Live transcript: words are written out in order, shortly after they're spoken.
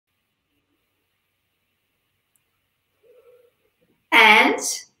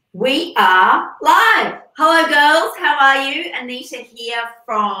we are live. Hello, girls. How are you? Anita here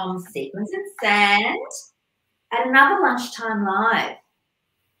from Sequins and Sand at another lunchtime live.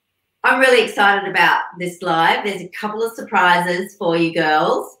 I'm really excited about this live. There's a couple of surprises for you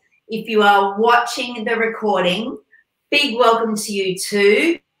girls. If you are watching the recording, big welcome to you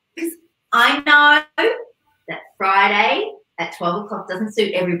too, because I know that Friday at 12 o'clock doesn't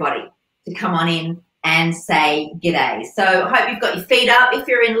suit everybody to come on in and say g'day. So I hope you've got your feet up. If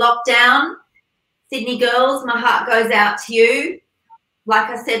you're in lockdown, Sydney girls, my heart goes out to you. Like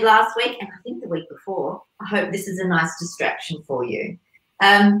I said last week, and I think the week before, I hope this is a nice distraction for you.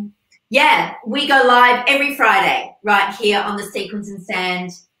 Yeah, we go live every Friday right here on the Sequins and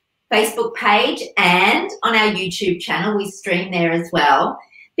Sand Facebook page and on our YouTube channel. We stream there as well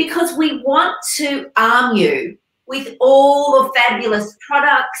because we want to arm you with all the fabulous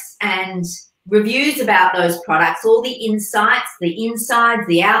products and reviews about those products, all the insights, the insides,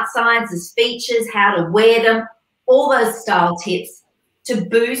 the outsides, the features, how to wear them, all those style tips to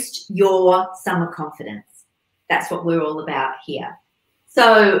boost your summer confidence. That's what we're all about here.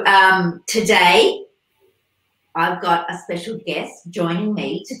 So today I've got a special guest joining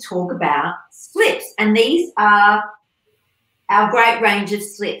me to talk about slips, and these are our great range of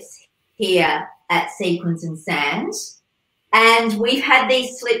slips here at Sequins and Sand. And we've had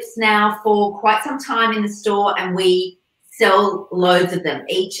these slips now for quite some time in the store, and we sell loads of them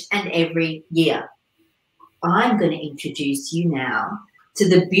each and every year. I'm going to introduce you now to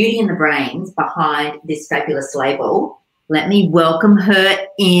the beauty and the brains behind this fabulous label. Let me welcome her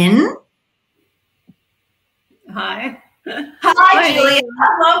in. Hi. Hi, Julia.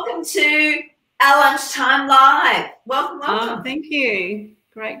 Welcome to our lunchtime live. Welcome. Oh, thank you.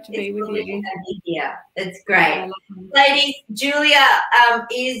 Great to be with you. Yeah, it's great. Ladies, Julia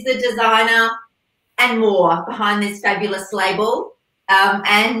is the designer and more behind this fabulous label.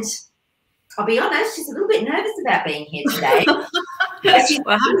 And I'll be honest, she's a little bit nervous about being here today. Well,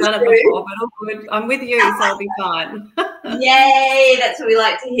 I haven't done it before, but all good. I'm with you, so I'll be fine. Yay, that's what we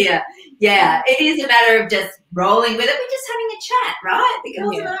like to hear. Yeah, it is a matter of just rolling with it. We're just having a chat, right? The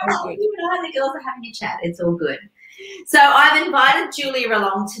girls the girls are having a chat. It's all good. So I've invited Julia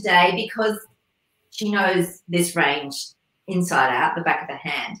along today because she knows this range inside out, the back of the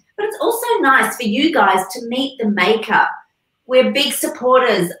hand. But it's also nice for you guys to meet the makeup. We're big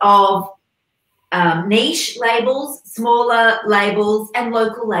supporters of niche labels, smaller labels, and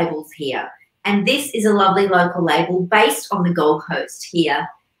local labels here. And this is a lovely local label based on the Gold Coast here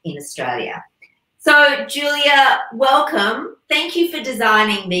in Australia. So, Julia, welcome. Thank you for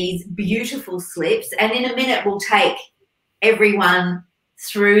designing these beautiful slips. And in a minute, we'll take everyone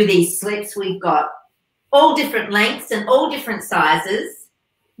through these slips. We've got all different lengths and all different sizes.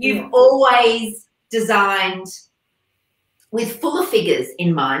 You've always designed with fuller figures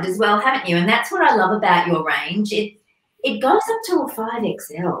in mind as well, haven't you? And that's what I love about your range. It goes up to a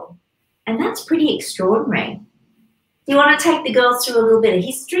 5XL, and that's pretty extraordinary. Do you want to take the girls through a little bit of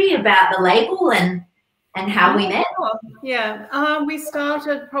history about the label and how we met? Yeah, we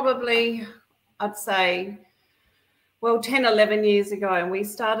started probably, I'd say, well, 10, 11 years ago, and we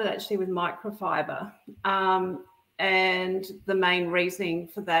started actually with microfiber. And the main reasoning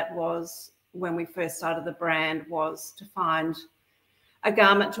for that was when we first started the brand was to find a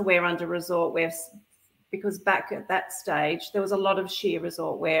garment to wear under resort wear, because back at that stage, there was a lot of sheer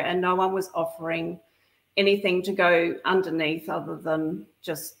resort wear and no one was offering anything to go underneath other than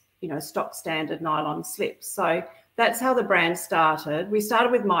just, you know, stock standard nylon slips. So that's how the brand started. We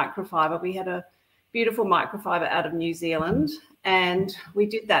started with microfiber. We had a beautiful microfiber out of New Zealand, and we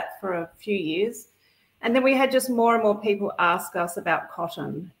did that for a few years. And then we had just more and more people ask us about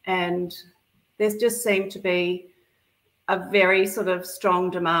cotton, and there's just seemed to be a very sort of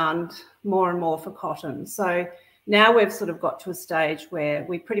strong demand more and more for cotton. So now we've sort of got to a stage where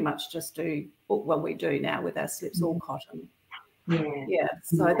we pretty much just do what we do now with our slips, all cotton. Yeah.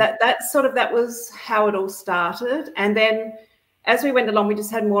 So that was how it all started. And then as we went along, we just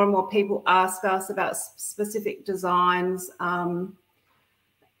had more and more people ask us about specific designs.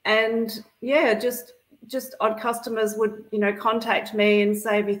 And yeah, just odd customers would, you know, contact me and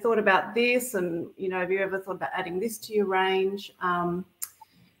say, have you thought about this? And, you know, have you ever thought about adding this to your range?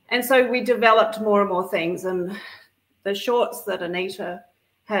 And so we developed more and more things. And the shorts that Anita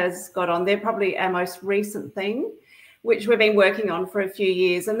has got on, they're probably our most recent thing, which we've been working on for a few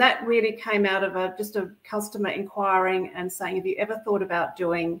years. And that really came out of just a customer inquiring and saying, have you ever thought about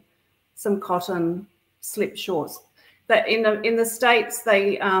doing some cotton slip shorts? That in the States,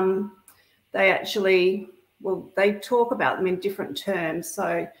 they actually, well, they talk about them in different terms.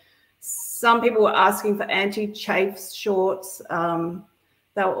 So some people were asking for anti-chafe shorts.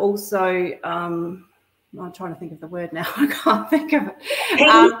 They were also, I'm trying to think of the word now. I can't think of it.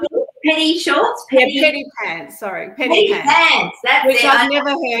 Petty shorts? Petty pants, sorry. Petty pants. That's which it. I've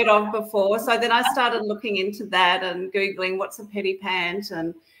never heard of before. So then I started looking into that and Googling what's a petty pant.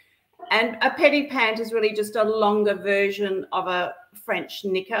 And a petty pant is really just a longer version of a French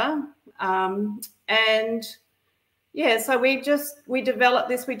knicker. And yeah, so we developed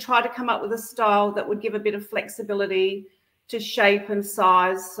this. We tried to come up with a style that would give a bit of flexibility to shape and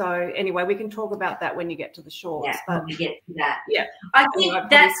size. So anyway, we can talk about that when you get to the shorts. Yeah, when we get to that. Yeah, I think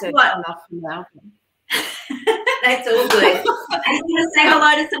that's what. Enough for now. That's all good. I just want to say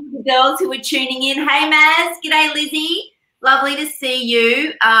hello to some of the girls who are tuning in. Hey, Maz. G'day, Lizzie. Lovely to see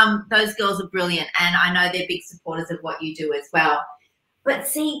you. Those girls are brilliant, and I know they're big supporters of what you do as well. But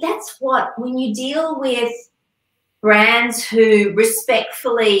see, that's what, when you deal with brands who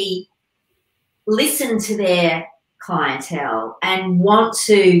respectfully listen to their clientele and want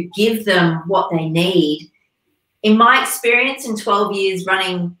to give them what they need. In my experience in 12 years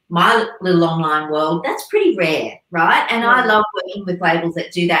running my little online world, that's pretty rare, right? And I love working with labels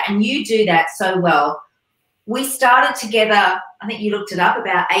that do that, and you do that so well. We started together, I think you looked it up,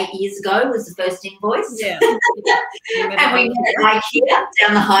 about 8 years ago was the first invoice. Yeah. And we met at IKEA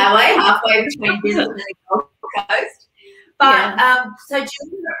down the highway, halfway between Brisbane and the Gold Coast. But so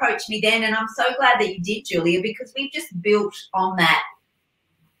Julia approached me then, and I'm so glad that you did, Julia, because we've just built on that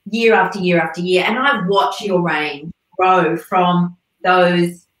year after year after year. And I've watched your range grow from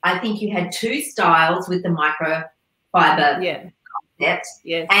those, I think you had 2 styles with the microfiber concept.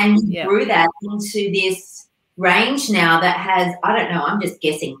 Yes. And you grew that into this range now that has, I don't know, I'm just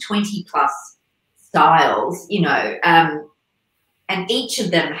guessing 20 plus styles, you know, and each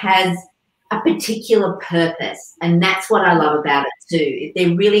of them has a particular purpose, and that's what I love about it too.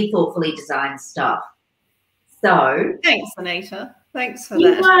 They're really thoughtfully designed stuff. So thanks, Anita. Thanks for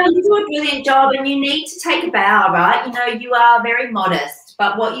that. You do a brilliant job, and you need to take a bow, right? You know, you are very modest,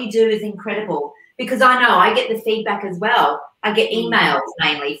 but what you do is incredible, because I know I get the feedback as well. I get emails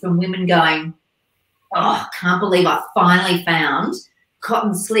mainly from women going, oh, I can't believe I finally found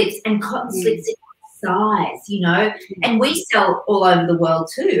cotton slips, and cotton slips in size, you know, and we sell all over the world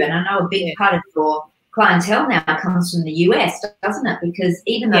too. And I know a big part of your clientele now comes from the US, doesn't it? Because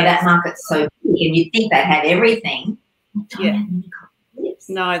even though that market's so big and you'd think they have everything, they don't have many cotton slips.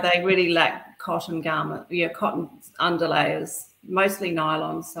 No, they really lack cotton cotton underlayers, mostly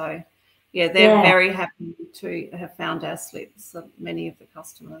nylon. So yeah, they're very happy to have found our slips, many of the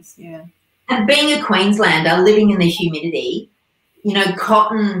customers. Yeah. And being a Queenslander living in the humidity, you know,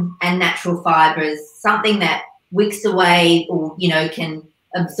 cotton and natural fibre is something that wicks away, or, you know, can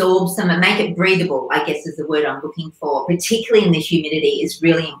absorb some and make it breathable, I guess is the word I'm looking for, particularly in the humidity, is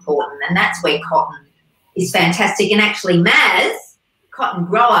really important. And that's where cotton is fantastic. And actually, Maz, cotton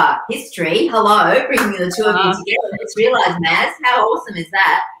grower history, hello, bringing the two of you together. Let's realise, Maz, how awesome is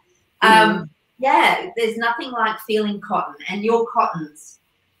that? Yeah, there's nothing like feeling cotton, and your cottons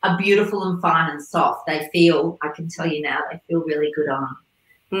are beautiful and fine and soft. They feel, I can tell you now, they feel really good on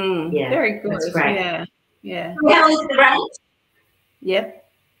them. Yeah, very good. That's great. Yeah. How is the range?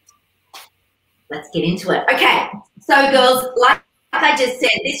 Yep. Let's get into it. Okay, so girls, like I just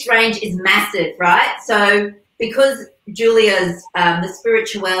said, this range is massive, right? So because Julia's, the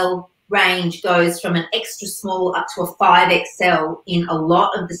Spirituelle range goes from an extra small up to a 5XL in a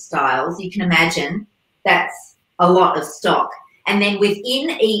lot of the styles, you can imagine that's a lot of stock. And then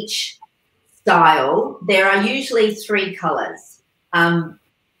within each style, there are usually 3 colours.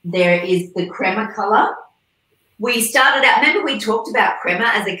 There is the crema colour. We started out, remember we talked about crema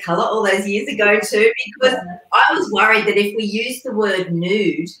as a colour all those years ago too, because I was worried that if we used the word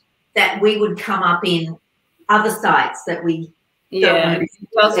nude, that we would come up in other sites that we it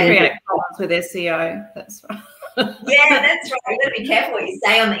does create problems with SEO. That's right. Yeah, that's right. You've got to be careful what you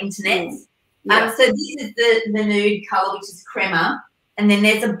say on the internet. So this is the nude colour, which is crema, and then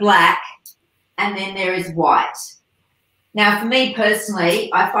there's a black, and then there is white. Now, for me personally,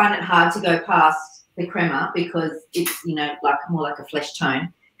 I find it hard to go past the crema because it's, you know, like more like a flesh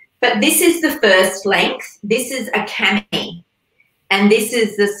tone. But this is the first length. This is a cami, and this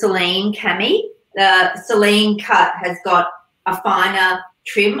is the Celine cami. The Celine cut has got a finer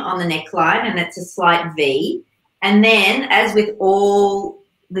trim on the neckline, and it's a slight V. And then, as with all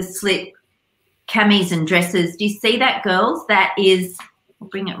the slip camis and dresses, do you see that, girls? That is, I'll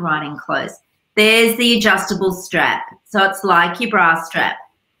bring it right in close. There's the adjustable strap. So it's like your bra strap.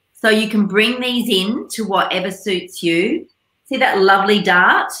 So you can bring these in to whatever suits you. See that lovely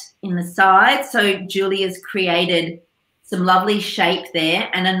dart in the side? So Julia's created some lovely shape there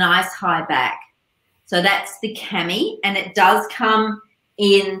and a nice high back. So that's the cami, and it does come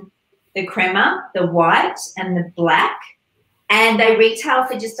in the crema, the white and the black, and they retail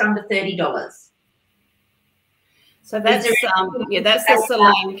for just under $30. So that's that's the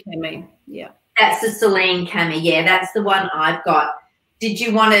Celine Cami. Yeah. That's the Celine Cami. Yeah, that's the one I've got. Did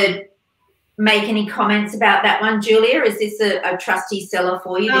you want to make any comments about that one, Julia? Is this a trusty seller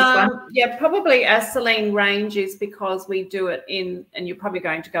for you, this one? Yeah, probably our Celine range is because we do it in, and you're probably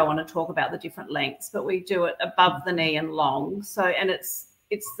going to go on and talk about the different lengths, but we do it above the knee and long. So, and it's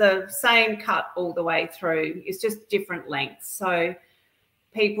the same cut all the way through. It's just different lengths. So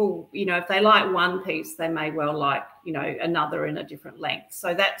people, you know, if they like one piece, they may well like, you know, another in a different length.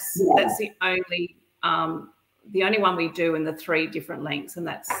 So that's the only one we do in the 3 different lengths, and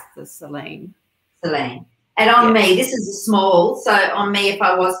that's the Celine. Celine. And on me, this is a small. So on me, if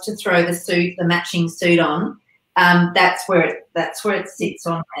I was to throw the suit, the matching suit on, that's where it sits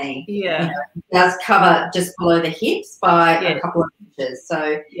on me. Yeah. You know, it does cover just below the hips by a couple of inches.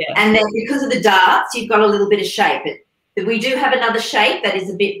 So and then because of the darts, you've got a little bit of shape. We do have another shape that is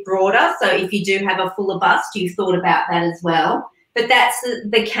a bit broader. So if you do have a fuller bust, you've thought about that as well. But that's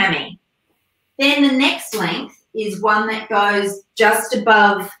the cami. Then the next length is one that goes just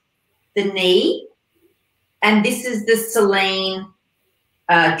above the knee, and this is the Celine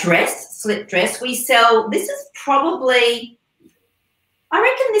slip dress. We sell, this is probably, I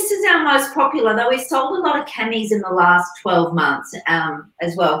reckon this is our most popular, though we've sold a lot of camis in the last 12 months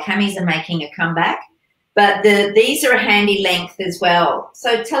as well. Camis are making a comeback, but these are a handy length as well.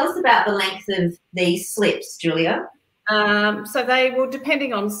 So tell us about the length of these slips, Julia. So they will,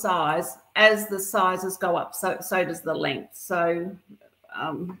 depending on size, as the sizes go up, so does the length. So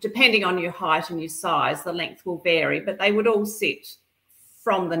depending on your height and your size, the length will vary, but they would all sit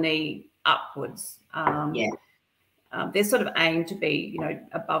from the knee upwards. They're sort of aimed to be, you know,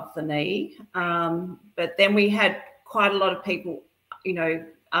 above the knee. But then we had quite a lot of people, you know,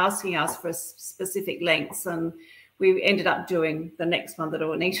 asking us for specific lengths, and we ended up doing the next one that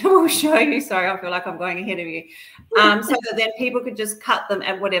Anita will show you. Sorry, I feel like I'm going ahead of you. So that then people could just cut them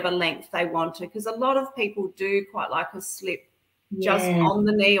at whatever length they wanted, because a lot of people do quite like a slip just on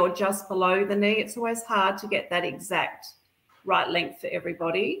the knee or just below the knee. It's always hard to get that exact right length for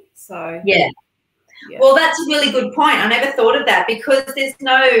everybody. So well, that's a really good point. I never thought of that, because there's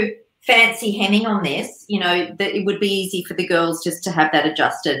no fancy hemming on this, you know, that it would be easy for the girls just to have that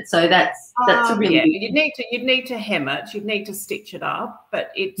adjusted. So that's a really good. You'd need to hem it, you'd need to stitch it up,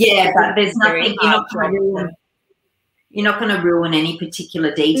 but it's but there's nothing, you're not going to ruin any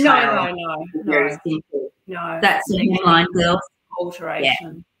particular detail. No. Very simple. No, that's the hemline, girls.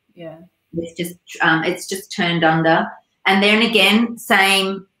 Alteration. Yeah. It's just turned under, and then again,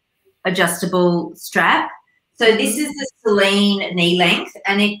 same adjustable strap. So this is the Celine knee length,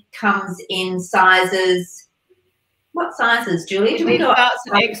 and it comes in sizes. What sizes, Julia? It starts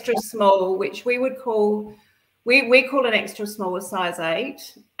an extra small, which we would call, we call an extra small a size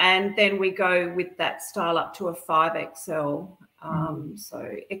 8, and then we go with that style up to a 5XL.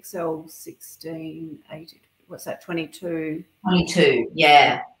 So XL 16, 18, what's that, 22? 22,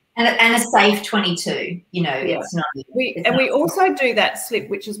 yeah. And a safe 22, you know, it's not. We also do that slip,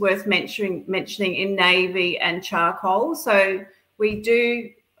 which is worth mentioning in navy and charcoal. So we do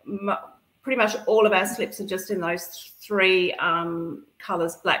pretty much all of our slips are just in those 3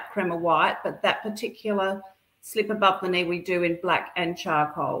 colours, black, crema, white. But that particular slip above the knee we do in black and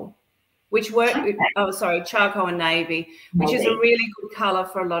charcoal, which charcoal and navy, which is a really good colour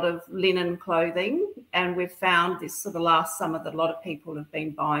for a lot of linen clothing. And we've found this sort of last summer that a lot of people have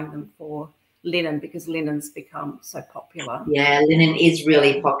been buying them for linen, because linen's become so popular. Yeah, linen is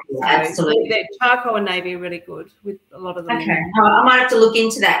really popular. So absolutely. Charcoal and navy are really good with a lot of them. Okay, I might have to look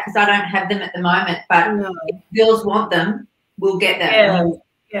into that, because I don't have them at the moment. But if girls want them, we'll get them.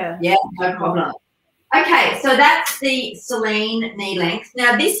 Yeah, no problem. Okay, so that's the Celine knee length.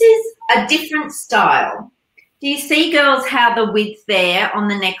 Now this is a different style. Do you see, girls, how the width there on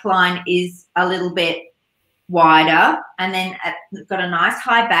the neckline is a little bit wider, and then it's got a nice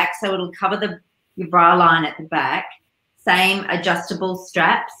high back, so it'll cover your bra line at the back. Same adjustable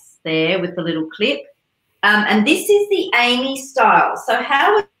straps there with the little clip. And this is the Amy style. So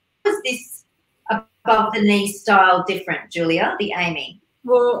how is this above the knee style different, Julia, the Amy?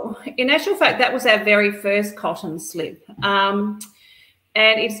 Well, in actual fact, that was our very first cotton slip.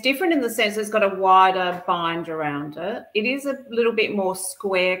 And it's different in the sense it's got a wider bind around it. It is a little bit more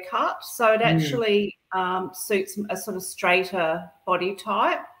square cut, so it actually suits a sort of straighter body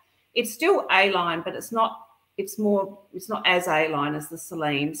type. It's still A-line, but it's not as A-line as the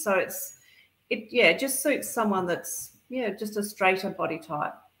Celine. So it just suits someone that's just a straighter body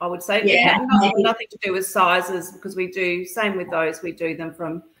type. I would say. Yeah, nothing to do with sizes, because we do, same with those, we do them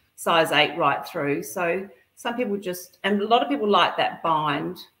from size 8 right through. So some people just, and a lot of people like that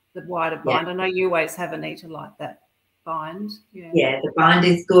bind, the wider bind. I know you always have, Anita, like that bind. Yeah, the bind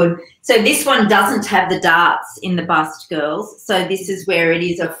is good. So this one doesn't have the darts in the bust, girls. So this is where it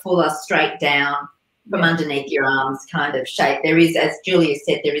is a fuller straight down from underneath your arms kind of shape. There is, as Julia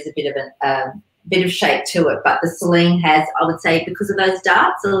said, there is a bit of a bit of shape to it, but the Celine has, I would say, because of those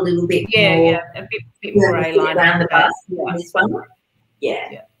darts, a little bit more, a bit more A-line around the bust. Yeah. This one,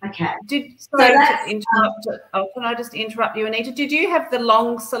 okay. Sorry to interrupt. Can I just interrupt you, Anita? Did you have the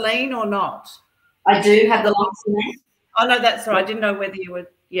long Celine or not? I do have the long Celine. Oh no, that's all right. I didn't know whether you would.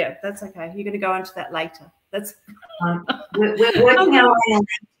 Yeah, that's okay. You're going to go into that later. That's. We're working our way on that,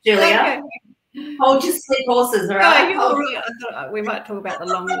 Julia. Okay. Hold your slip horses, all right? No, you're all right. I thought we might talk about the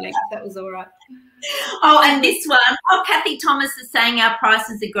long length. That was all right. Oh, and this one. Oh, Kathy Thomas is saying our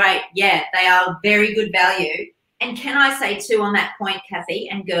prices are great. Yeah, they are very good value. And can I say too on that point, Kathy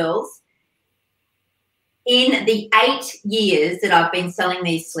and girls, in the 8 years that I've been selling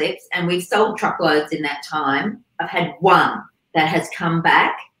these slips, and we've sold truckloads in that time, I've had one that has come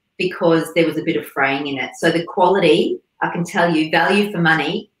back because there was a bit of fraying in it. So the quality, I can tell you, value for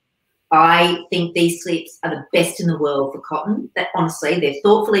money, I think these slips are the best in the world for cotton. That honestly, they're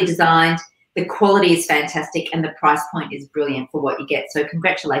thoughtfully designed, the quality is fantastic, and the price point is brilliant for what you get. So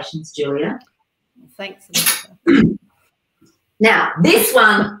congratulations, Julia. Thanks. Now, this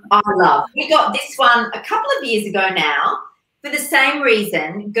one I love. We got this one a couple of years ago now for the same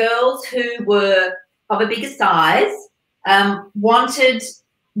reason. Girls who were of a bigger size wanted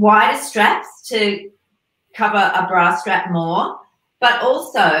wider straps to cover a bra strap more, but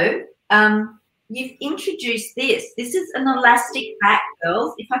also you've introduced this. This is an elastic back,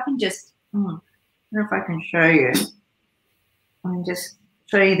 girls. If I can just, I don't know if I can show you. I can just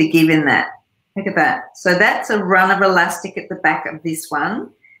show you the give in that. Look at that. So that's a run of elastic at the back of this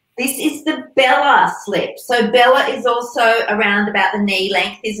one. This is the Bella slip. So Bella is also around about the knee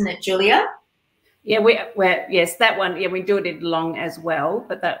length, isn't it, Julia? Yeah, yes, that one. Yeah, we do it in long as well,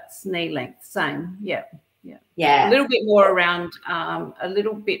 but that's knee length, same. Yeah. A little bit more around, a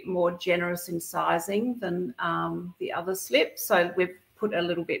little bit more generous in sizing than the other slip. So we've put a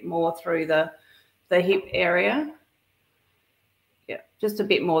little bit more through the hip area. Yeah, just a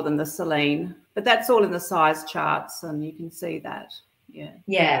bit more than the Celine, but that's all in the size charts, and you can see that.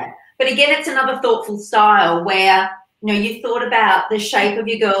 Yeah. But again, it's another thoughtful style where, you know, you thought about the shape of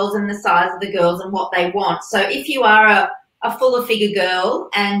your girls and the size of the girls and what they want. So if you are a fuller figure girl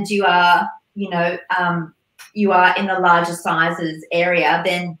and you are, you know, you are in the larger sizes area,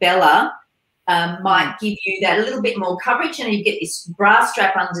 then Bella might give you that a little bit more coverage, and you get this bra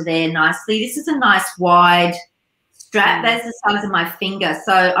strap under there nicely. This is a nice wide strap. That's the size of my finger,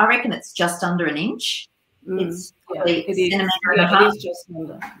 so I reckon it's just under an inch. It's probably a centimetre and a half. It is just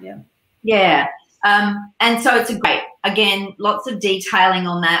under, yeah. And so it's a great, again, lots of detailing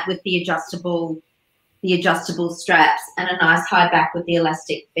on that with the adjustable straps and a nice high back with the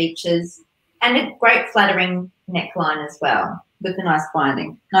elastic features, and a great flattering neckline as well with a nice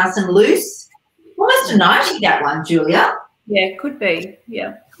binding, nice and loose. Almost a nightie, that one, Julia. Yeah, could be.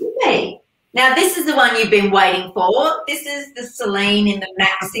 Yeah, could be. Now, this is the one you've been waiting for. This is the Celine in the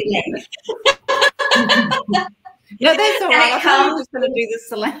maxi length. No, that's all right. I thought you were just going to do the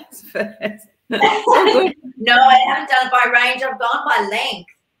Celines first. No, I haven't done it by range. I've gone by length.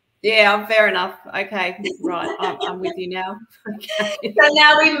 Yeah, fair enough. Okay, right. I'm with you now. Okay. So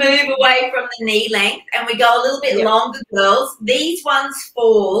now we move away from the knee length and we go a little bit longer, girls. These ones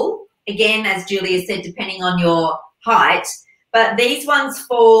fall, again, as Julia said, depending on your height, but these ones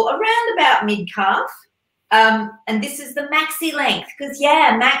fall around about mid-calf. And this is the maxi length because,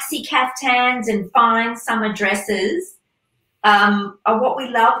 maxi caftans and fine summer dresses are what we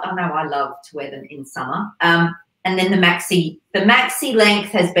love. Oh, no, I love to wear them in summer. And then the maxi length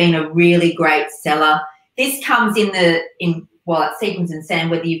has been a really great seller. This comes it's Sequins and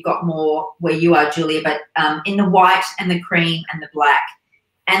Sand, whether you've got more where you are, Julia, but in the white and the cream and the black.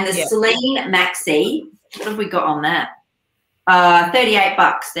 And the Celine maxi, what have we got on that?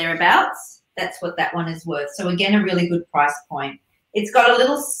 $38 thereabouts. That's what that one is worth. So again, a really good price point. It's got a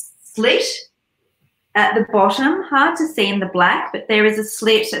little slit at the bottom, hard to see in the black, but there is a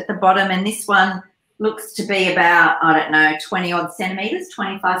slit at the bottom, and this one looks to be about, I don't know, 20 odd centimetres,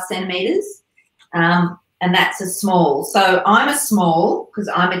 25 centimetres, and that's a small. So I'm a small because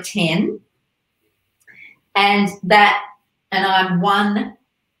I'm a 10, and I'm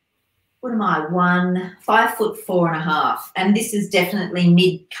 5'4.5", and this is definitely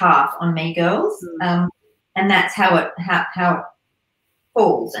mid calf on me, girls, and that's how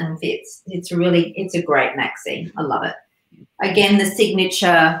falls and fits. It's a great maxi. I love it. Again, the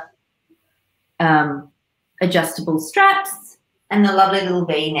signature adjustable straps and the lovely little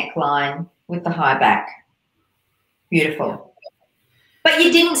V neckline with the high back. Beautiful. But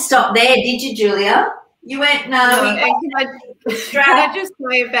you didn't stop there, did you, Julia? You went, no. Can I just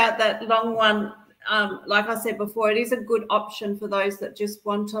say about that long one? Like I said before, it is a good option for those that just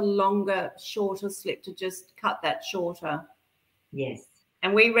want a longer, shorter slip to just cut that shorter. Yes.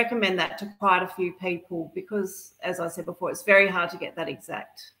 And we recommend that to quite a few people because, as I said before, it's very hard to get that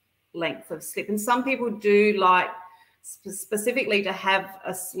exact length of slip. And some people do like specifically to have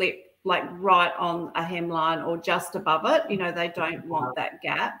a slip like right on a hemline or just above it. You know, they don't want that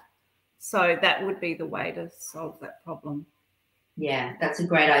gap. So that would be the way to solve that problem. Yeah, that's a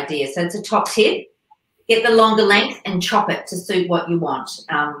great idea. So it's a top tip. Get the longer length and chop it to suit what you want.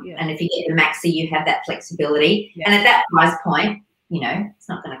 And if you get the maxi, you have that flexibility. Yeah. And at that price point, you know, it's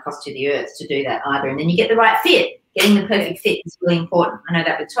not going to cost you the earth to do that either. And then you get the right fit. Getting the perfect fit is really important. I know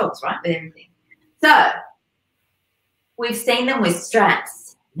that with tops, right, with everything. So we've seen them with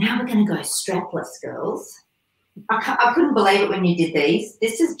straps. Now we're going to go strapless, girls. I couldn't believe it when you did these.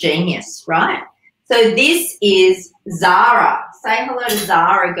 This is genius, right? So this is Zara. Say hello to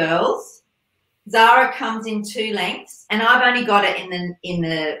Zara, girls. Zara comes in 2 lengths, and I've only got it in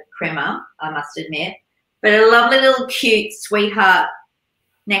the crema, I must admit. But a lovely little cute sweetheart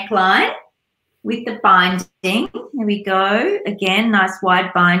neckline with the binding. Here we go. Again, nice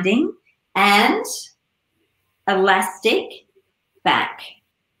wide binding and elastic back.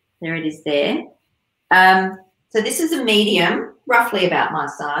 There it is there. So this is a medium, roughly about my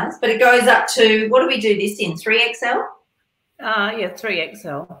size, but it goes up to, what do we do this in, 3XL? Yeah,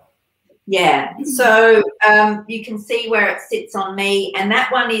 3XL. Yeah, so you can see where it sits on me, and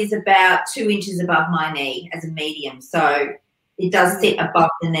that one is about 2 inches above my knee as a medium. So it does sit above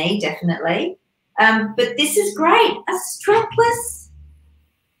the knee, definitely. But this is great, a strapless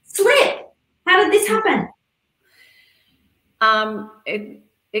slip. How did this happen?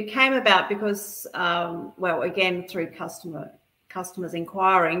 It came about because, well, again, through customers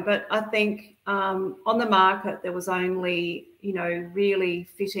inquiring, but I think on the market there was only, you know, really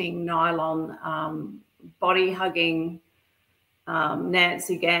fitting nylon, body-hugging,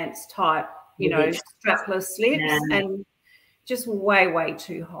 Nancy Gantz type, you know, strapless slips, and just way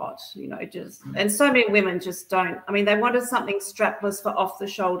too hot, you know, and so many women just don't, I mean, they wanted something strapless for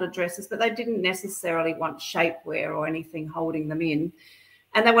off-the-shoulder dresses, but they didn't necessarily want shapewear or anything holding them in.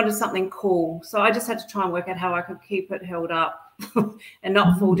 And they wanted something cool. So I just had to try and work out how I could keep it held up and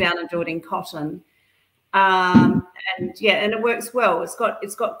not fall down and do it in cotton. And it works well.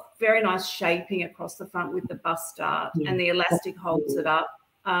 It's got very nice shaping across the front with the bust dart, and the elastic holds it up.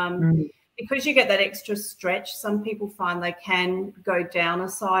 Because you get that extra stretch, some people find they can go down a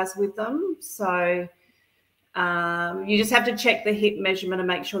size with them. So you just have to check the hip measurement and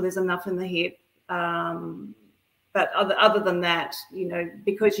make sure there's enough in the hip. But other than that, you know,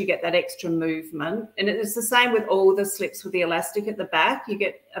 because you get that extra movement, and it's the same with all the slips with the elastic at the back, you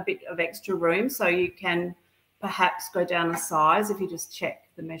get a bit of extra room, so you can perhaps go down a size if you just check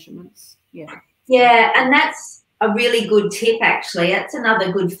the measurements. Yeah, and that's a really good tip, actually. That's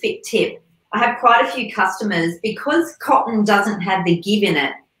another good fit tip. I have quite a few customers, because cotton doesn't have the give in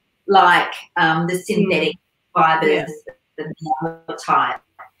it like the synthetic fibres, the type.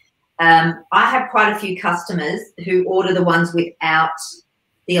 I have quite a few customers who order the ones without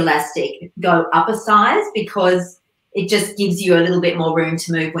the elastic, go up a size, because it just gives you a little bit more room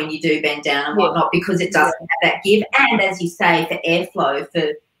to move when you do bend down and whatnot, because it doesn't have that give. And as you say, for airflow,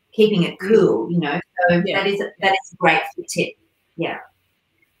 for keeping it cool, you know. So that is a great tip. Yeah.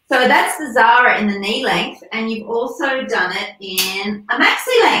 So that's the Zara in the knee length, and you've also done it in a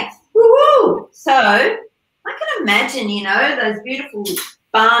maxi length. Woo-hoo! So I can imagine, you know, those beautiful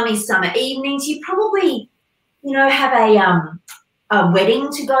balmy summer evenings. You probably, you know, have a wedding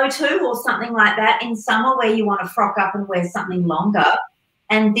to go to or something like that in summer where you want to frock up and wear something longer.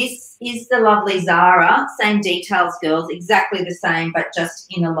 And this is the lovely Zara. Same details, girls, exactly the same, but just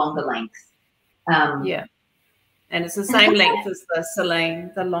in a longer length. And it's the same length as the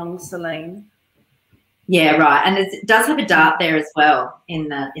Celine, the long Celine. Yeah, right. And it does have a dart there as well in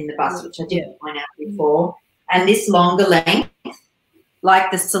the bust, which I didn't point out before. And this longer length,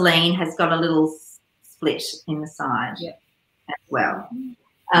 like the Celine, has got a little split in the side as well.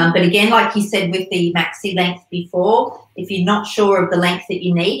 But again, like you said with the maxi length before, if you're not sure of the length that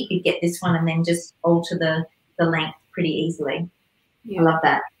you need, you could get this one and then just alter the length pretty easily. I love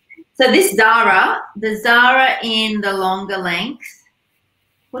that. So this Zara, the Zara in the longer length,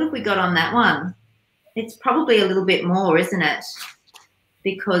 what have we got on that one? It's probably a little bit more, isn't it?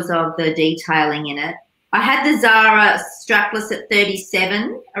 because of the detailing in it. I had the Zara strapless at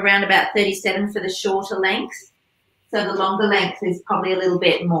 37, around about 37 for the shorter length. So the longer length is probably a little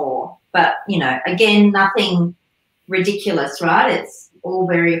bit more. But, you know, again, nothing ridiculous, right? It's all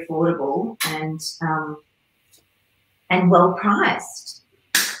very affordable and well priced.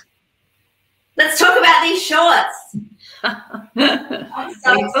 Let's talk about these shorts. I'm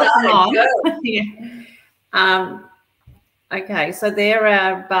so excited. Yeah. Okay, so they're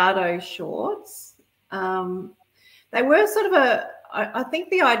our Bardo shorts. They were sort of I think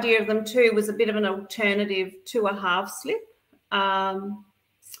the idea of them too was a bit of an alternative to a half slip. And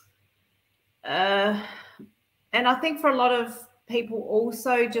I think for a lot of people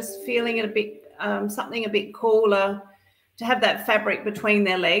also just feeling it a bit, something a bit cooler, to have that fabric between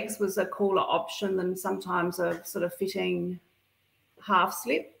their legs was a cooler option than sometimes a sort of fitting half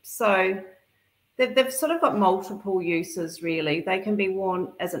slip. So they've sort of got multiple uses, really. They can be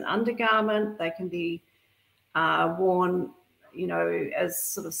worn as an undergarment. They can be worn, you know, as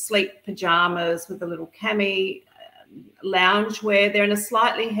sort of sleep pajamas with a little cami, loungewear. They're in a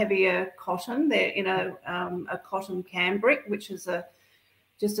slightly heavier cotton. They're in a cotton cambric, which is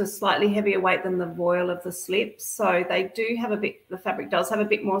just a slightly heavier weight than the voile of the slips. So they do have a bit, the fabric does have a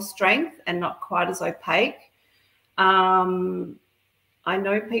bit more strength and not quite as opaque. I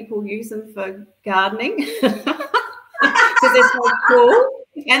know people use them for gardening because they're so cool,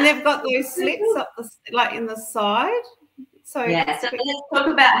 and they've got those slits up the, like in the side. So yeah, so let's talk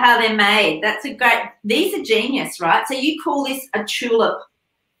about how they're made. That's a great, these are genius, right? So you call this a tulip.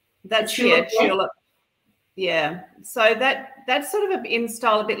 That's tulip. Yeah. So that's sort of in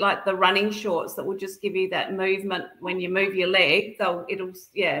style, a bit like the running shorts that will just give you that movement when you move your leg. So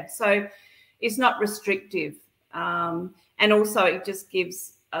it's not restrictive, and also it just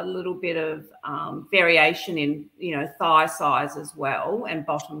gives a little bit of variation in, you know, thigh size as well and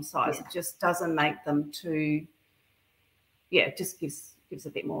bottom size. Yeah. It just doesn't make them too. Yeah, it just gives a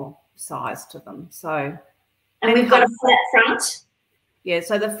bit more size to them. So, and we've got a flat front. Yeah,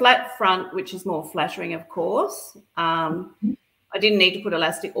 so the flat front, which is more flattering, of course. I didn't need to put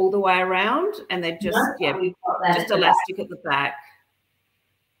elastic all the way around, and they're just just elastic at the back.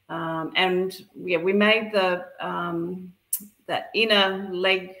 And yeah, we made the that inner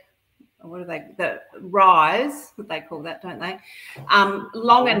leg. What are they? The rise, what they call that, don't they?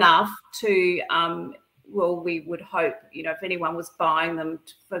 Long enough to. Well, we would hope, you know, if anyone was buying them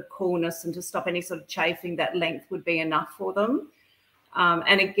for coolness and to stop any sort of chafing, that length would be enough for them.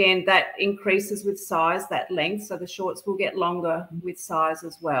 And again, that increases with size, that length. So the shorts will get longer with size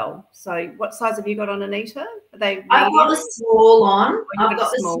as well. So what size have you got on, Anita? Are they medium? I've got the small on. I've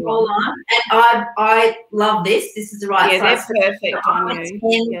got the small on. And I love this. This is the right size. Yeah, they're perfect on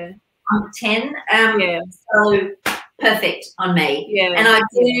you. I'm 10. So perfect on me. Yeah. And I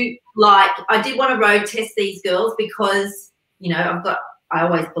did want to road test these girls because, you know, I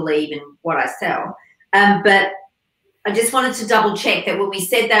always believe in what I sell. But I just wanted to double check that when we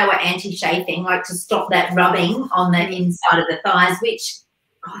said they were anti-chafing, like to stop that rubbing on the inside of the thighs, which,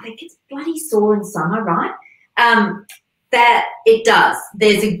 God, it gets bloody sore in summer, right? That it does.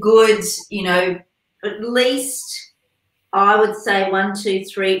 There's a good, you know, at least I would say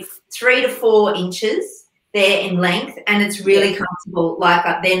 3 to 4 inches there in length, and it's really comfortable. Like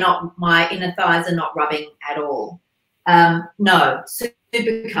my inner thighs are not rubbing at all. No,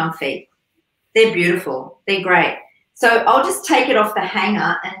 super comfy. They're beautiful. They're great. So I'll just take it off the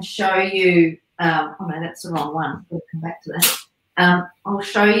hanger and show you. Oh no, that's the wrong one. We'll come back to that. I'll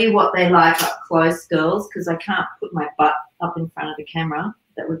show you what they like up close, girls, because I can't put my butt up in front of the camera.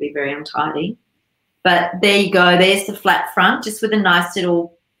 That would be very untidy. But there you go. There's the flat front, just with a nice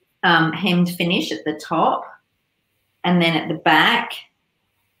little hemmed finish at the top, and then at the back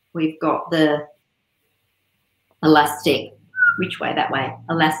we've got the elastic. Which way? That way.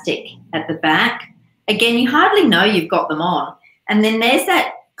 Elastic at the back. Again, you hardly know you've got them on. And then there's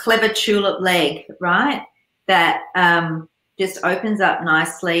that clever tulip leg, right, that just opens up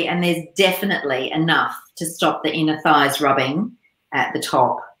nicely, and there's definitely enough to stop the inner thighs rubbing at the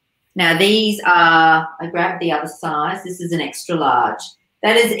top. Now these are, I grabbed the other size. This is an extra large.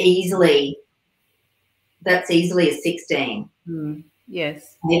 That's easily a 16.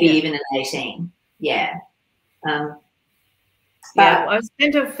 Yes. Maybe even an 18. Yeah. I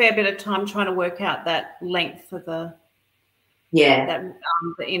spent a fair bit of time trying to work out that length for the the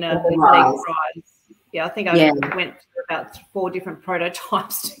inner leg rise. Yeah, I think I went through about 4 different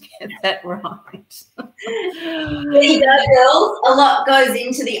prototypes to get that right. There you go, girls. A lot goes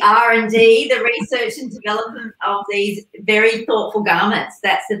into the R&D, the research and development of these very thoughtful garments.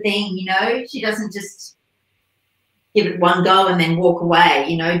 That's the thing, you know. She doesn't just give it one go and then walk away.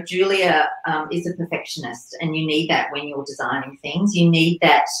 You know, Julia is a perfectionist, and you need that when you're designing things. You need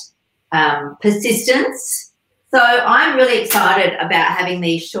that persistence. So I'm really excited about having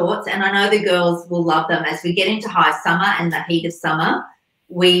these shorts, and I know the girls will love them. As we get into high summer and the heat of summer,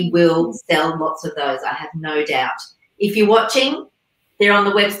 we will sell lots of those, I have no doubt. If you're watching, they're on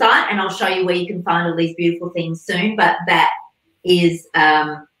the website, and I'll show you where you can find all these beautiful things soon, but that is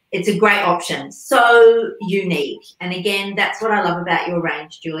it's a great option, so unique. And again, that's what I love about your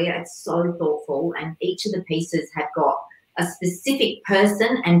range, Julia. It's so thoughtful, and each of the pieces have got a specific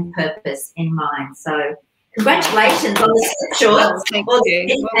person and purpose in mind. So congratulations on the shorts. Thank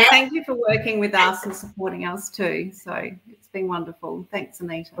you. Well, thank you for working with us and supporting us too. So it's been wonderful. Thanks,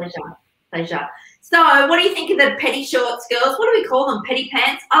 Anita. Pleasure. So what do you think of the petty shorts, girls? What do we call them? Petty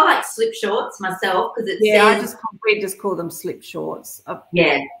pants? I like slip shorts myself because we just call them slip shorts.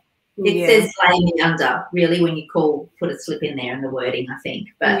 It says lay me under, really, when you put a slip in there in the wording, I think.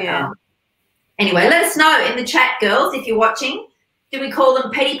 But anyway, let us know in the chat, girls, if you're watching. Do we call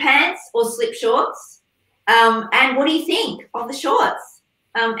them petty pants or slip shorts? And what do you think of the shorts?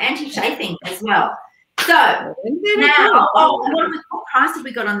 Anti-chafing as well. So now, what price have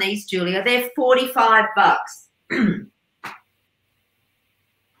we got on these, Julia? They're $45.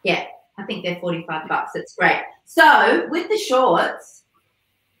 Yeah, I think they're $45. That's great. So with the shorts,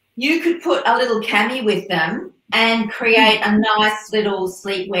 you could put a little cami with them and create a nice little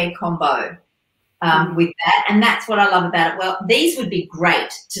sleepwear combo with that. And that's what I love about it. Well, these would be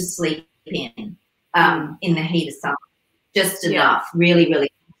great to sleep in the heat of summer. Just enough. Really, really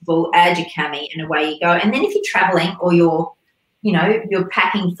comfortable. Add your cami and away you go. And then if you're traveling or you're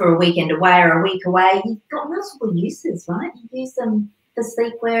packing for a weekend away or a week away, you've got multiple uses, right? You use them for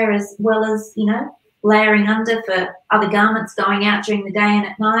sleepwear as well as, layering under for other garments going out during the day and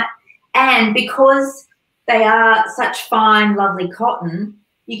at night. And because they are such fine, lovely cotton,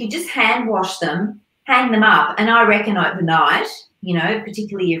 you can just hand wash them, hang them up, and I reckon overnight,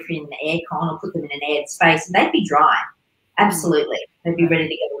 particularly if you're in the aircon, or put them in an aired space, and they'd be dry. Absolutely. They'd be ready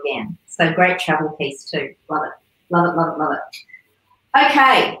to go again. So great travel piece too. Love it. Love it, love it, love it.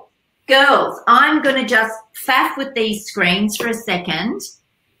 Okay, girls, I'm going to just faff with these screens for a second.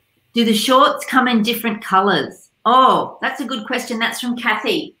 Do the shorts come in different colours? Oh, that's a good question. That's from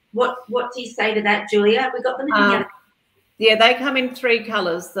Kathy. What do you say to that, Julia? We got them in the other. Yeah, they come in 3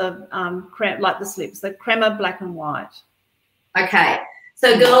 colours. The like the slips, the crema, black, and white. Okay,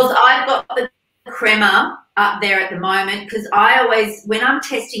 so girls, I've got the crema up there at the moment because I always, when I'm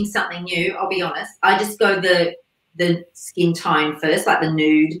testing something new, I'll be honest, I just go the skin tone first, like the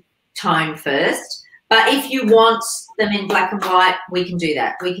nude tone first. But if you want them in black and white, we can do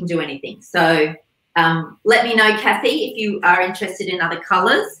that. We can do anything. So let me know, Kathy, if you are interested in other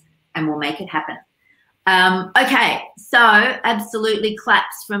colours, and we'll make it happen. Okay, so absolutely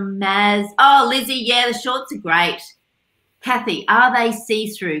claps from Maz. Oh, Lizzie, yeah, the shorts are great. Kathy, are they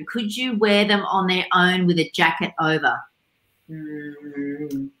see-through? Could you wear them on their own with a jacket over?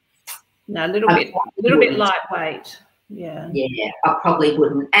 No, a little bit lightweight. Yeah, I probably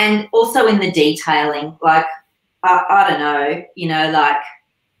wouldn't. And also in the detailing, like, I don't know, like,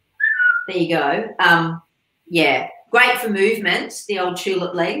 there you go. Yeah, great for movement, the old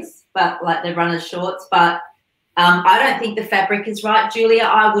tulip legs, but like the runner's shorts. But I don't think the fabric is right, Julia.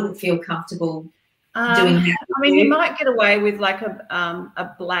 I wouldn't feel comfortable doing that. I mean, you might get away with like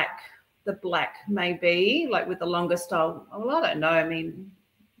a black, the black maybe, like with the longer style. Well, I don't know. I mean,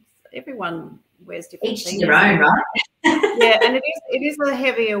 everyone wears different things. Each their own, right? Yeah, and it is a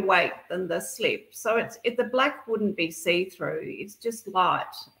heavier weight than the slip, so the black wouldn't be see-through. It's just light.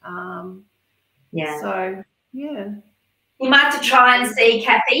 Yeah. So yeah, you might have to try and see,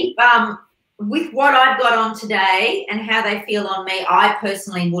 Kathy. With what I've got on today and how they feel on me, I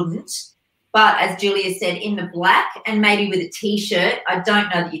personally wouldn't. But as Julia said, in the black and maybe with a T-shirt, I don't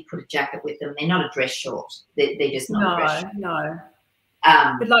know that you'd put a jacket with them. They're not a dress short. They're just not a dress short. No.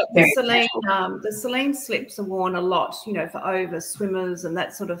 But like the Celine slips are worn a lot, for over swimmers and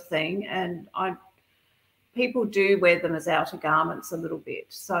that sort of thing. And people do wear them as outer garments a little bit.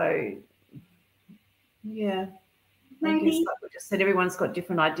 So yeah, maybe. I guess, like we just said, everyone's got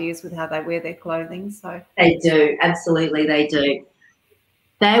different ideas with how they wear their clothing. So they do, absolutely, they do.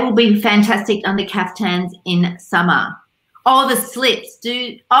 They will be fantastic under caftans in summer. Oh, the slips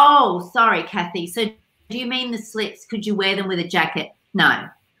do. Oh, sorry, Kathy. So do you mean the slips? Could you wear them with a jacket? No,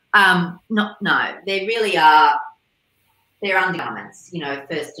 no. They really are. They're undergarments,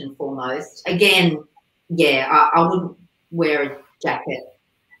 first and foremost. Again, yeah, I wouldn't wear a jacket.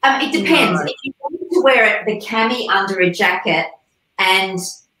 It depends. No. If you want to wear the cami under a jacket and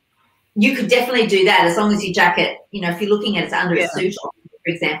you could definitely do that as long as your jacket, you know, if you're looking at it under a suit, for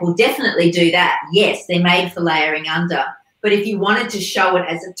example, definitely do that. Yes, they're made for layering under. But if you wanted to show it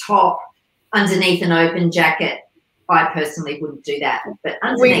as a top underneath an open jacket, I personally wouldn't do that. But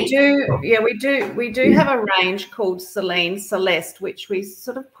underneath, we do have a range called Celine Celeste, which we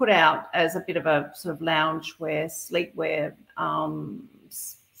sort of put out as a bit of a sort of loungewear, sleepwear,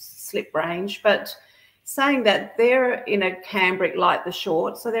 slip range. But saying that, they're in a cambric like the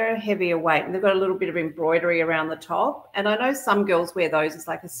shorts, so they're a heavier weight, and they've got a little bit of embroidery around the top. And I know some girls wear those as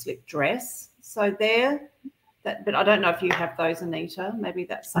like a slip dress. So but I don't know if you have those, Anita. Maybe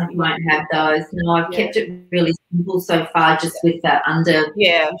that's something. I won't have those. No, I've kept it really simple so far, just with the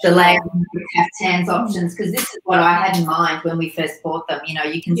the layering caftans options, because this is what I had in mind when we first bought them. You know,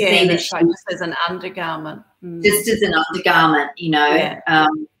 you can see that just as an undergarment. Just as an undergarment, you know,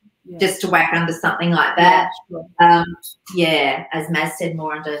 just to whack under something like that. As Maz said,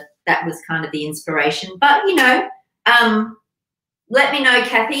 more under, that was kind of the inspiration. But, you know, let me know,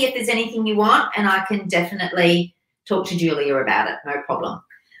 Kathy, if there's anything you want, and I can definitely talk to Julia about it. No problem.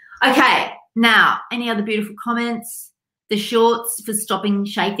 Okay, now, any other beautiful comments? The shorts for stopping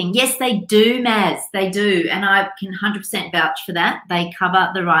chafing. Yes, they do, Maz. They do, and I can 100% vouch for that. They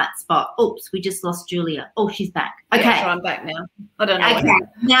cover the right spot. Oops, we just lost Julia. Oh, she's back. Okay. Yeah, so I'm back now. I don't know. Okay,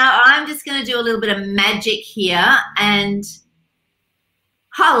 now I'm just going to do a little bit of magic here, and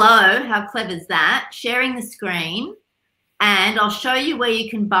hello, how clever is that? Sharing the screen. And I'll show you where you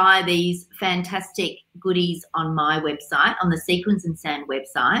can buy these fantastic goodies on my website, on the Sequins and Sand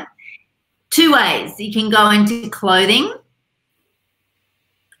website. Two ways. You can go into clothing,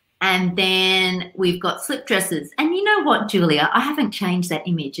 and then we've got slip dresses. And you know what, Julia? I haven't changed that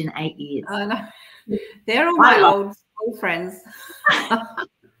image in 8 years. I know. They're all my old school friends. I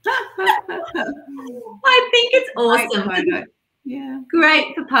think it's awesome. Yeah.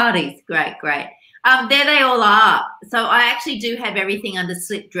 Great for parties. Great, great. There they all are. So I actually do have everything under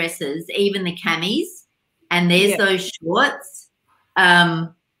slip dresses, even the camis. And there's those shorts.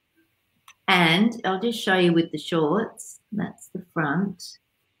 And I'll just show you with the shorts. That's the front.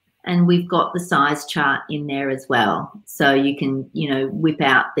 And we've got the size chart in there as well. So you can, you know, whip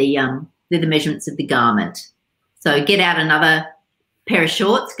out the measurements of the garment. So get out another pair of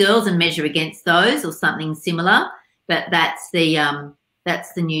shorts, girls, and measure against those or something similar. But that's the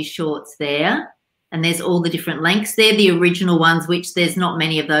new shorts there. And there's all the different lengths. They're the original ones, which there's not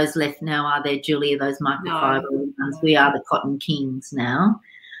many of those left now, are there, Julia, those microfiber ones? We are the cotton kings now.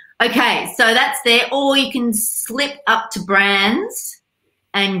 Okay, so that's there. Or you can slip up to brands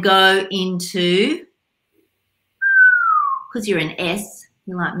and go into, because you're an S,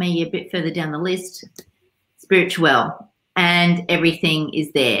 you're like me, you're a bit further down the list, Spiritual. And everything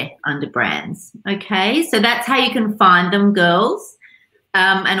is there under brands. Okay, so that's how you can find them, girls.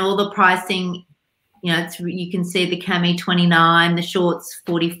 And all the pricing, you know, you can see the cami 29, the shorts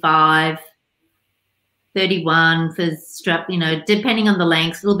 45, 31 for strap, you know, depending on the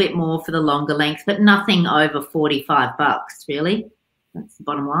lengths, a little bit more for the longer length, but nothing over $45 really. That's the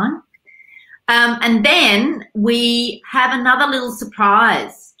bottom line. And then we have another little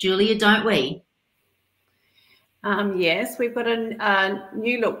surprise, Julia, don't we? Yes, we've got a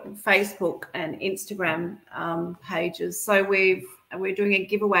new look Facebook and Instagram pages. So we're doing a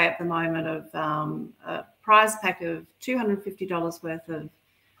giveaway at the moment of a prize pack of $250 worth of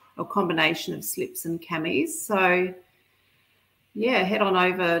a combination of slips and camis. So, yeah, head on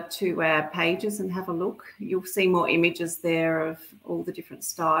over to our pages and have a look. You'll see more images there of all the different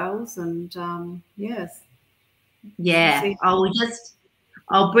styles. And, yes. Yeah,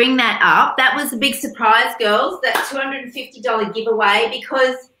 I'll bring that up. That was a big surprise, girls, that $250 giveaway,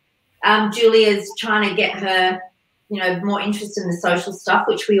 because Julia's trying to get her, you know, more interest in the social stuff,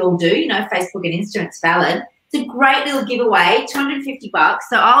 which we all do. You know, Facebook and Insta, it's valid. It's a great little giveaway, $250.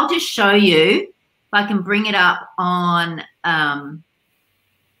 So I'll just show you if I can bring it up on,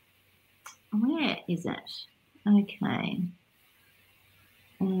 where is it? Okay.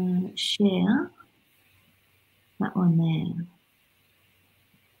 Share. That one there.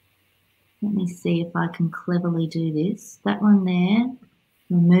 Let me see if I can cleverly do this. That one there,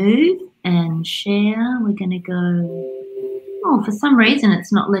 remove and share. We're going to go, oh, for some reason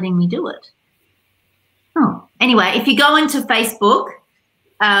it's not letting me do it. Oh, anyway, if you go into Facebook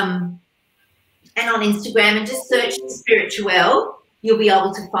and on Instagram and just search Spiritual, you'll be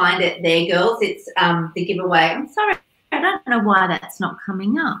able to find it there, girls. It's the giveaway. I'm sorry, I don't know why that's not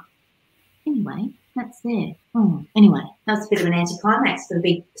coming up. Anyway, that's there. Oh, anyway, that's a bit of an anticlimax for the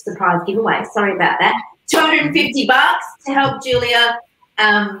big surprise giveaway. Sorry about that. $250 to help Julia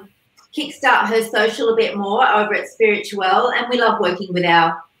kickstart her social a bit more over at Spiritual. And we love working with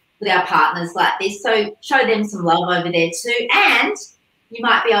our with our partners like this. So show them some love over there too. And you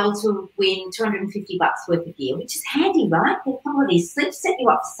might be able to win $250 worth of gear, which is handy, right? A couple of these slips set you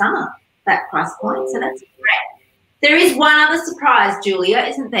up for summer, that price point. So that's great. There is one other surprise, Julia,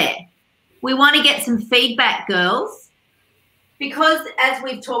 isn't there? We want to get some feedback, girls, because as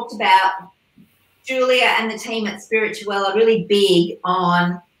we've talked about, Julia and the team at Spirituelle are really big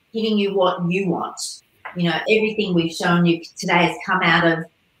on giving you what you want. You know, everything we've shown you today has come out of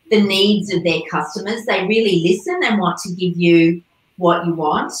the needs of their customers. They really listen and want to give you what you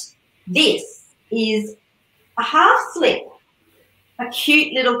want. This is a half slip, a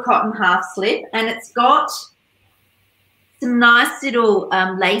cute little cotton half slip, and it's got some nice little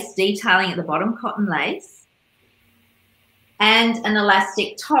lace detailing at the bottom, cotton lace, and an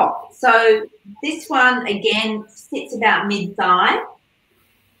elastic top. So this one, again, sits about mid-thigh.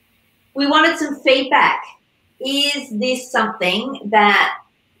 We wanted some feedback. Is this something that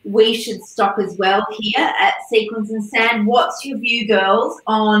we should stock as well here at Sequins and Sand? What's your view, girls,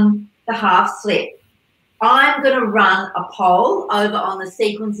 on the half slip? I'm going to run a poll over on the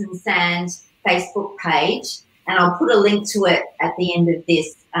Sequins and Sand Facebook page, and I'll put a link to it at the end of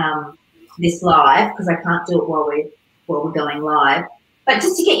this this live, because I can't do it while we're going live. But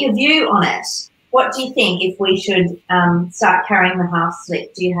just to get your view on it, what do you think if we should start carrying the half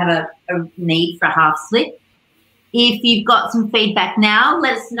slip? Do you have a need for a half slip? If you've got some feedback now,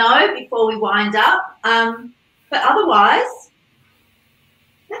 let us know before we wind up. But otherwise,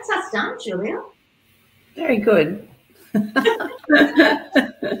 that's us done, Julia. Very good. Thanks,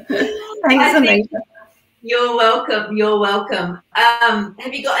 Anita. You're welcome. You're welcome.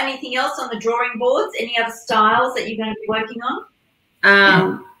 Have you got anything else on the drawing boards? Any other styles that you're going to be working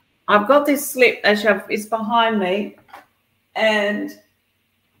on? I've got this slip, actually, it's behind me, and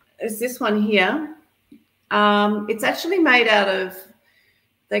it's this one here. It's actually made out of,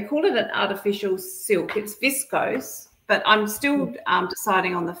 they call it an artificial silk. It's viscose, but I'm still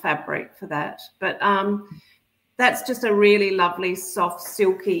deciding on the fabric for that. But that's just a really lovely, soft,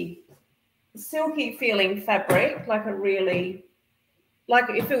 silky feeling fabric, like a really, like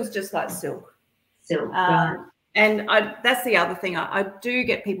it feels just like silk. Silk, right. And that's the other thing. I do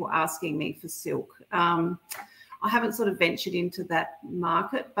get people asking me for silk. I haven't sort of ventured into that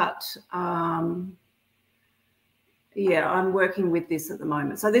market, but yeah, I'm working with this at the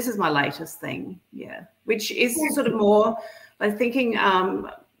moment. So this is my latest thing, yeah, which is sort of more like thinking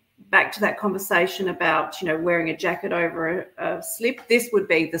back to that conversation about, you know, wearing a jacket over a slip. This would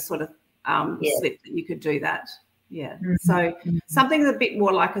be the sort of slip that you could do that. Yeah. So something a bit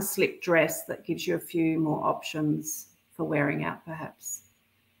more like a slip dress that gives you a few more options for wearing out, perhaps.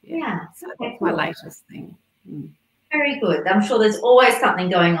 Yeah. So that's my latest thing. Very good. I'm sure there's always something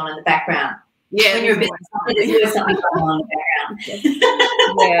going on in the background. Yeah. When you're a business, there's always something going on in the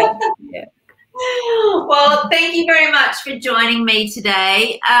background. Yeah. Well, thank you very much for joining me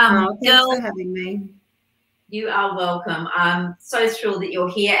today. Thanks for having me. You are welcome. I'm so thrilled that you're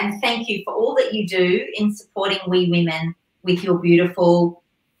here, and thank you for all that you do in supporting we women with your beautiful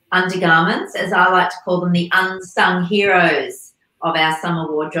undergarments, as I like to call them, the unsung heroes of our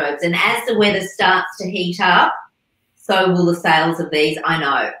summer wardrobes. And as the weather starts to heat up, so will the sales of these, I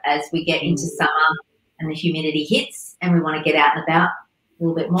know, as we get into summer and the humidity hits and we want to get out and about a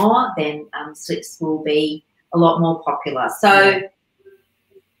little bit more, then slips will be a lot more popular. So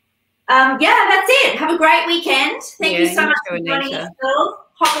yeah, that's it. Have a great weekend. Thank you so much for joining us, girls.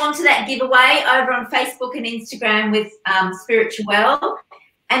 Hop onto that giveaway over on Facebook and Instagram with Spirituelle,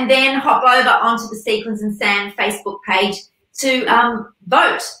 and then hop over onto the Sequins and Sand Facebook page to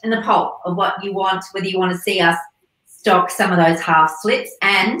vote in the poll of what you want, whether you want to see us stock some of those half slips,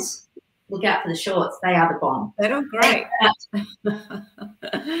 and look out for the shorts. They are the bomb. They look great.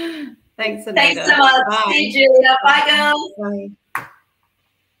 Thanks, Anita. Thanks so much. Bye. See you, Julia. Bye, girls. Bye.